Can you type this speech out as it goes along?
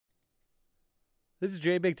This is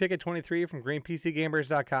JBigTicket23 from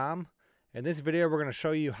GreenPCGamers.com. In this video, we're going to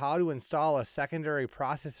show you how to install a secondary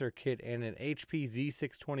processor kit in an HP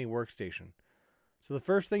Z620 workstation. So the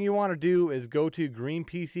first thing you want to do is go to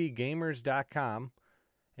GreenPCGamers.com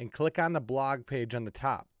and click on the blog page on the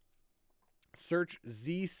top. Search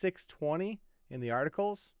Z620 in the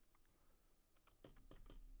articles,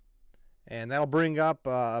 and that'll bring up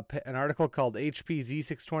an article called HP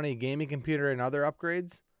Z620 Gaming Computer and Other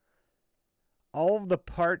Upgrades. All of the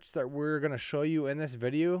parts that we're going to show you in this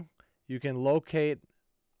video, you can locate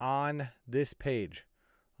on this page.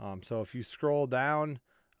 So if you scroll down,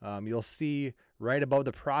 you'll see right above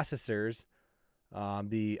the processors,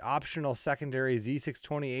 the optional secondary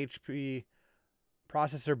Z620 HP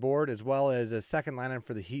processor board, as well as a second line item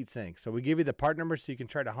for the heatsink. So we give you the part number so you can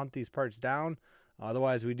try to hunt these parts down.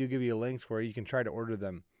 Otherwise, we do give you links where you can try to order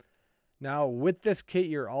them. Now, with this kit,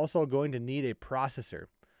 you're also going to need a processor.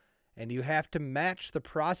 And you have to match the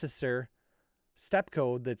processor step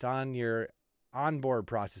code that's on your onboard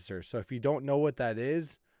processor. So if you don't know what that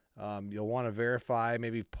is, you'll want to verify,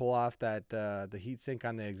 maybe pull off that the heatsink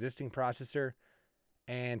on the existing processor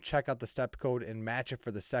and check out the step code and match it for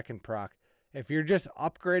the second proc. If you're just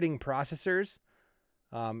upgrading processors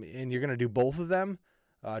and you're going to do both of them,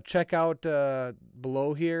 check out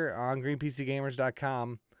below here on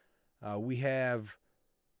GreenPCGamers.com. We have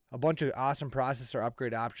a bunch of awesome processor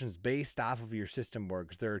upgrade options based off of your system board,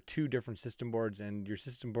 because there are two different system boards, and your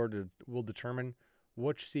system board will determine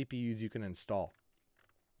which CPUs you can install.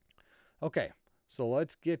 Okay, so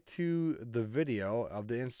let's get to the video of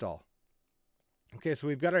the install. Okay, so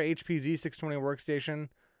we've got our HP Z620 workstation.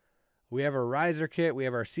 We have our riser kit, we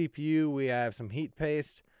have our CPU, we have some heat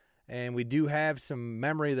paste, and we do have some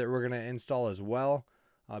memory that we're going to install as well.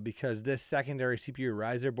 Because this secondary CPU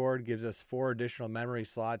riser board gives us 4 additional memory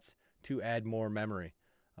slots to add more memory.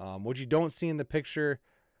 What you don't see in the picture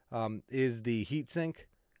is the heatsink,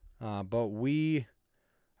 but we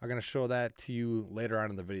are going to show that to you later on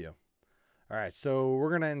in the video. All right, so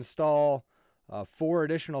we're going to install 4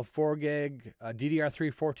 additional 4 gig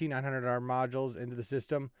DDR3 14900R modules into the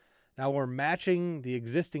system. Now we're matching the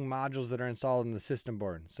existing modules that are installed in the system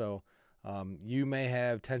board. So you may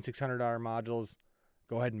have 10600R modules.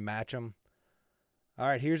 Go ahead and match them. All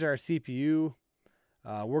right, here's our CPU.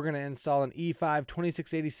 We're going to install an E5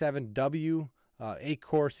 2687W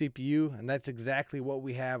 8-core CPU, and that's exactly what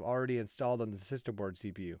we have already installed on the system board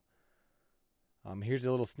CPU. Here's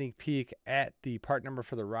a little sneak peek at the part number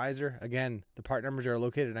for the riser. Again, the part numbers are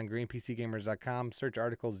located on GreenPCGamers.com. Search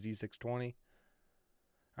articles Z620.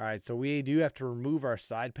 All right, so we do have to remove our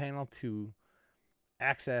side panel to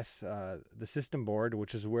access the system board,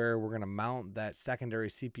 which is where we're going to mount that secondary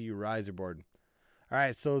CPU riser board. All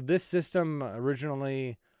right, so this system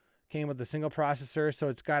originally came with a single processor, so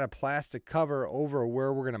it's got a plastic cover over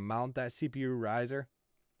where we're going to mount that CPU riser.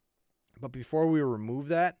 But before we remove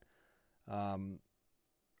that,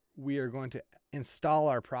 we are going to install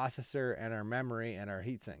our processor and our memory and our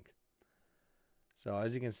heatsink. So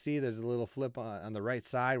as you can see, there's a little flip on the right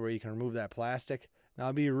side where you can remove that plastic. Now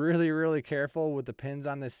be really, really careful with the pins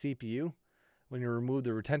on this CPU when you remove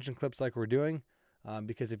the retention clips like we're doing,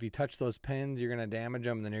 because if you touch those pins, you're going to damage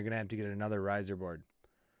them, and then you're going to have to get another riser board.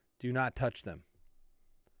 Do not touch them.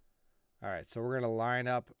 All right, so we're going to line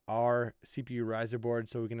up our CPU riser board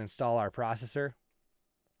so we can install our processor.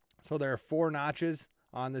 So there are 4 notches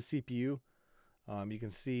on the CPU. You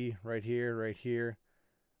can see right here, right here,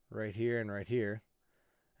 right here, and right here.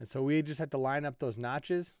 And so we just have to line up those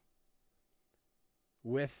notches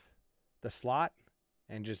with the slot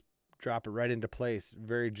and just drop it right into place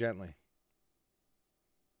very gently.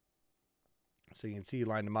 So you can see you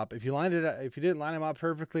lined them up. If you didn't line them up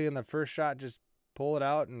perfectly in the first shot, just pull it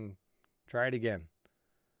out and try it again.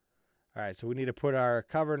 All right, so we need to put our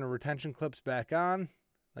cover and the retention clips back on,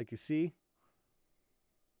 like you see.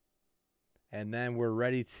 And then we're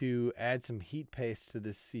ready to add some heat paste to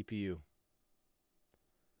this CPU.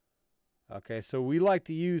 Okay, so we like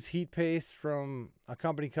to use heat paste from a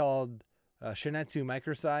company called Shinetsu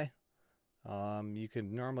Microsci. You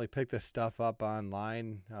can normally pick this stuff up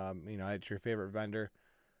online, at your favorite vendor,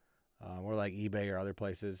 or like eBay or other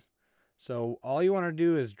places. So all you want to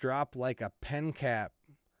do is drop like a pen cap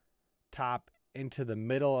top into the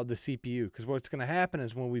middle of the CPU, because what's going to happen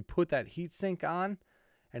is when we put that heatsink on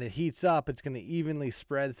and it heats up, it's going to evenly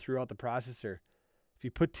spread throughout the processor. If you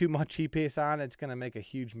put too much heat paste on, it's going to make a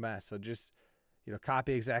huge mess. So just,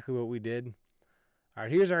 copy exactly what we did. All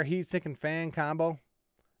right, here's our heatsink and fan combo.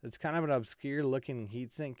 It's kind of an obscure looking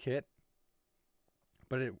heatsink kit,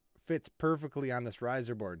 but it fits perfectly on this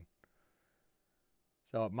riser board.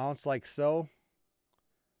 So it mounts like so.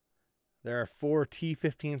 There are 4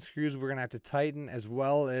 T15 screws we're going to have to tighten, as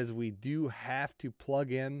well as we do have to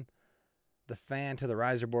plug in the fan to the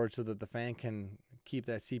riser board so that the fan can keep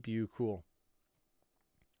that CPU cool.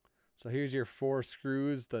 So here's your 4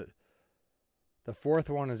 screws. The fourth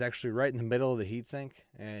one is actually right in the middle of the heatsink,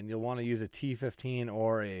 and you'll want to use a T15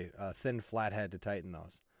 or a thin flathead to tighten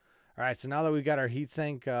those. All right, so now that we've got our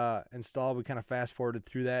heatsink installed, we kind of fast forwarded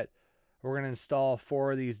through that. We're going to install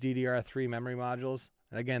 4 of these DDR3 memory modules.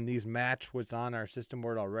 And again, these match what's on our system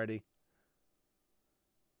board already.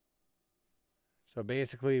 So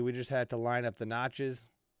basically, we just had to line up the notches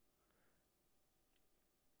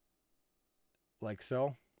like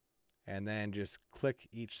so, and then just click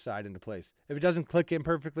each side into place. If it doesn't click in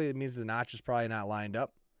perfectly, it means the notch is probably not lined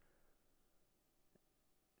up.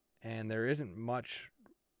 And there isn't much,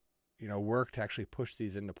 work to actually push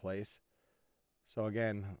these into place. So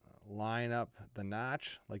again, line up the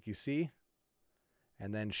notch like you see,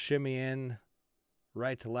 and then shimmy in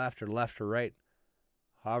right to left or left to right,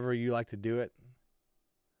 however you like to do it.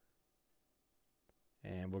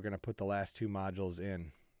 And we're going to put the last 2 modules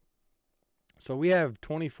in. So we have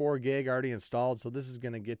 24 gig already installed, so this is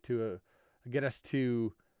going to get us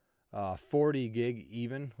to 40 gig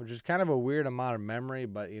even, which is kind of a weird amount of memory,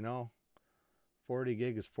 but 40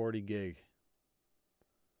 gig is 40 gig.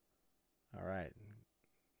 All right,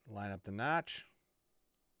 line up the notch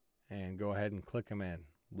and go ahead and click them in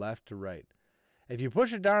left to right. If you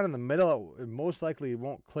push it down in the middle, it most likely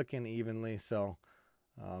won't click in evenly. So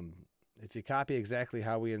if you copy exactly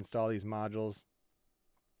how we install these modules,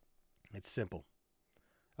 it's simple.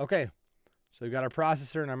 Okay, so we've got our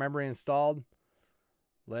processor and our memory installed.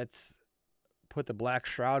 Let's put the black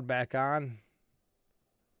shroud back on.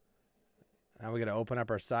 Now we got to open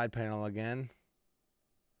up our side panel again.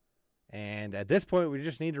 And at this point, we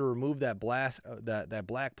just need to remove that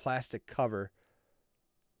black plastic cover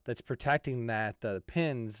that's protecting the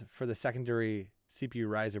pins for the secondary CPU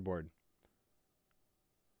riser board.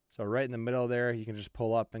 So right in the middle there, you can just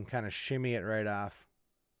pull up and kind of shimmy it right off.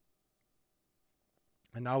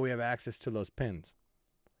 And now we have access to those pins.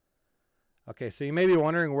 Okay, so you may be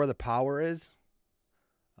wondering where the power is.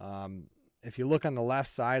 If you look on the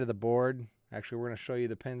left side of the board, actually we're going to show you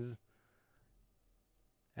the pins.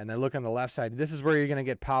 And then look on the left side. This is where you're going to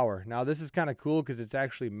get power. Now this is kind of cool because it's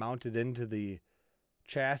actually mounted into the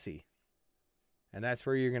chassis. And that's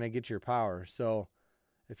where you're going to get your power. So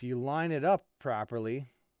if you line it up properly,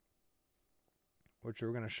 which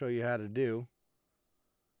we're going to show you how to do,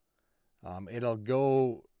 it'll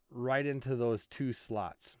go right into those 2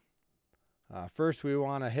 slots. First, we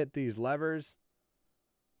want to hit these levers.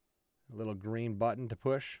 A little green button to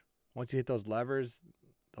push. Once you hit those levers,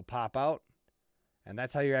 they'll pop out. And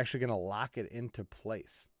that's how you're actually going to lock it into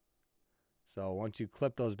place. So once you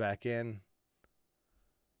clip those back in,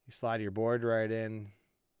 you slide your board right in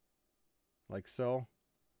like so.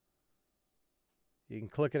 You can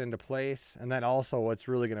click it into place. And then also what's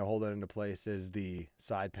really going to hold it into place is the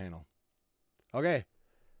side panel. Okay,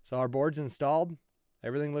 so our board's installed.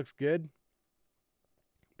 Everything looks good.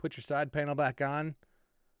 Put your side panel back on.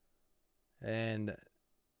 And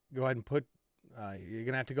go ahead and you're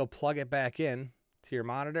going to have to go plug it back in to your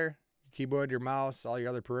monitor, your keyboard, your mouse, all your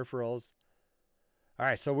other peripherals. All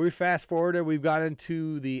right, so we fast forwarded. We've got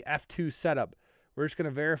into the F2 setup. We're just going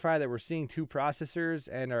to verify that we're seeing 2 processors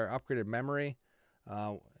and our upgraded memory.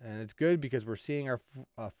 And it's good because we're seeing our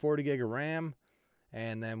 40 gig of RAM.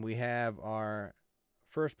 And then we have our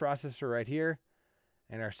first processor right here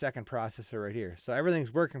and our second processor right here. So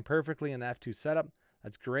everything's working perfectly in the F2 setup.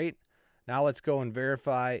 That's great. Now let's go and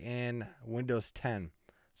verify in Windows 10.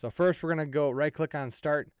 So first we're going to go right click on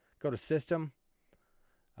Start, go to System.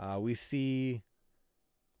 We see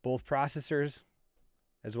both processors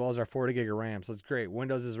as well as our 40 gig of RAM. So it's great.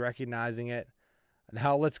 Windows is recognizing it.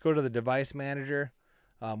 Now let's go to the Device Manager.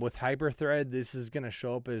 With Hyper-Thread, this is going to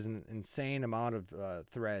show up as an insane amount of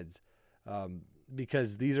threads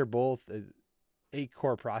because these are both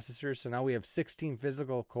 8-core processors. So now we have 16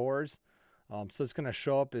 physical cores. So it's going to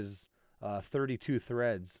show up as 32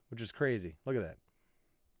 threads, which is crazy. Look at that.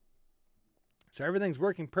 So everything's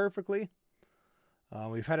working perfectly.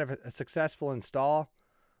 We've had a successful install.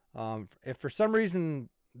 If for some reason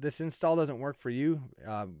this install doesn't work for you,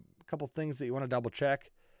 a couple things that you want to double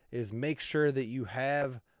check is make sure that you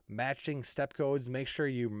have matching step codes. Make sure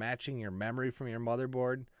you're matching your memory from your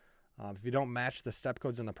motherboard. If you don't match the step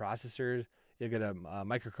codes in the processors, you'll get a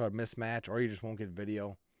microcode mismatch, or you just won't get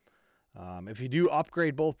video. If you do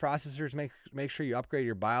upgrade both processors, make sure you upgrade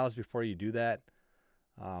your BIOS before you do that.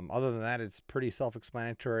 Other than that, it's pretty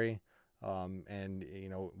self-explanatory, and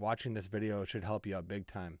watching this video should help you out big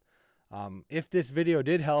time. If this video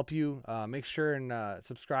did help you, make sure and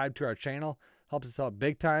subscribe to our channel. Helps us out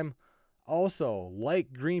big time. Also,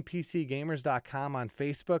 like GreenPCGamers.com on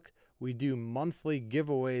Facebook. We do monthly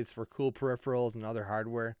giveaways for cool peripherals and other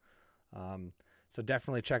hardware. So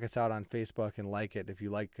definitely check us out on Facebook and like it if you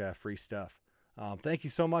like free stuff. Thank you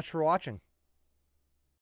so much for watching.